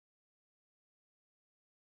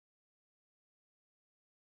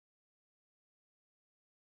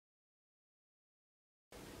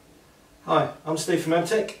Hi, I'm Steve from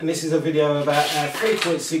Amtech, and this is a video about our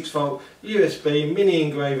 3.6 volt USB mini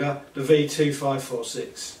engraver, the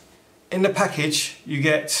V2546. In the package you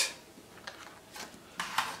get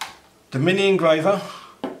the mini engraver,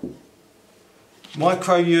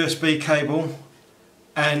 micro USB cable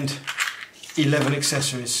and 11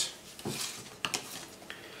 accessories.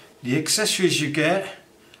 The accessories you get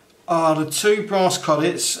are the two brass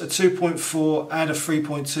collets, a 2.4 and a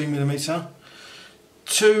 3.2mm,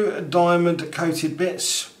 two diamond coated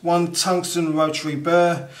bits, one tungsten rotary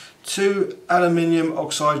burr, two aluminium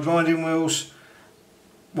oxide grinding wheels,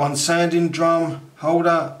 one sanding drum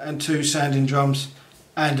holder and two sanding drums,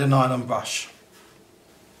 and a nylon brush.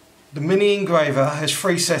 The mini engraver has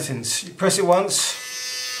three settings. You press it once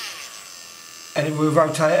and it will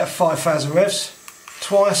rotate at 5,000 revs,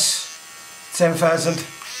 twice 10,000,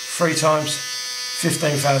 three times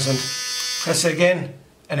 15,000. Press it again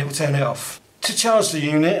and it will turn it off. To charge the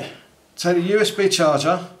unit, take the USB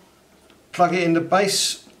charger, plug it in the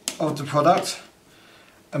base of the product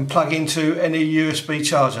and plug into any USB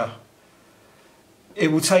charger.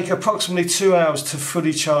 It will take approximately 2 hours to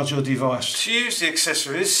fully charge your device. To use the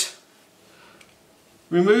accessories,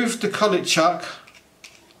 remove the collet chuck,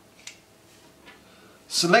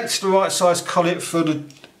 select the right size collet for the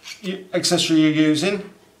accessory you're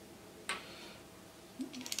using,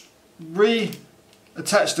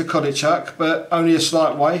 attach the collet chuck, but only a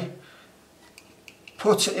slight way.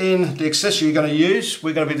 Put in the accessory you're going to use.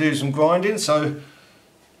 We're going to be doing some grinding,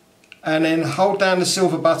 and then hold down the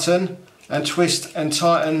silver button and twist and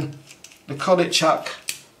tighten the collet chuck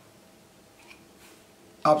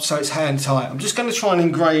up so it's hand tight. I'm just going to try and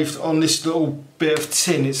engrave on this little bit of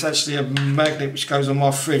tin. It's actually a magnet which goes on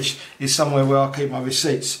my fridge. It's somewhere where I keep my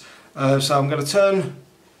receipts. So I'm going to turn.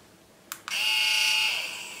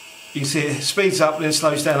 You can see it speeds up and then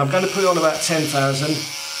slows down. I'm going to put it on about 10,000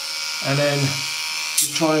 and then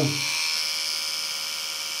just try and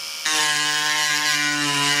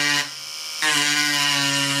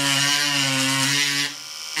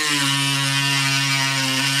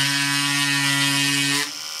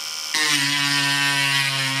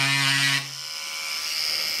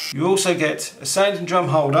you also get a sanding drum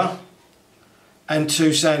holder and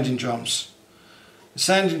two sanding drums. The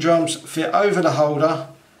sanding drums fit over the holder,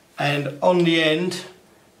 and on the end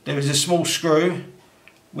there is a small screw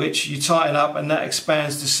which you tighten up, and that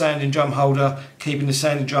expands the sanding drum holder, keeping the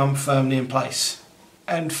sanding drum firmly in place.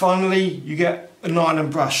 And finally you get a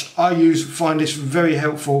nylon brush. I find this very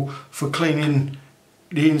helpful for cleaning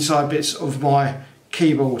the inside bits of my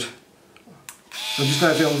keyboard. So I'm just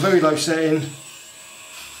going to do it on very low setting.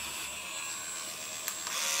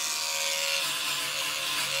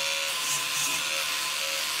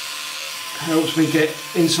 Helps me get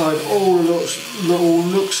inside all the little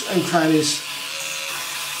nooks and crannies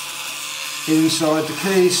inside the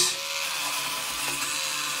keys.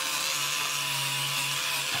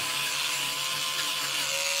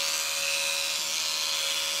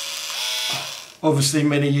 Obviously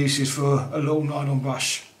many uses for a little nylon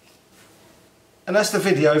brush. And that's the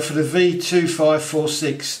video for the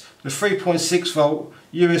V2546, the 3.6 volt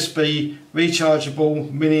USB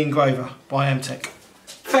rechargeable mini engraver by Amtech.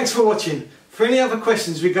 Thanks for watching. For any other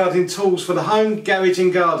questions regarding tools for the home, garage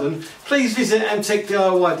and garden, please visit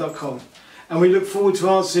amtechdiy.com, and we look forward to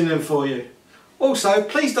answering them for you. Also,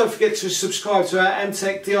 please don't forget to subscribe to our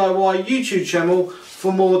Amtech DIY YouTube channel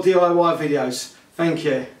for more DIY videos. Thank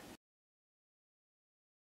you.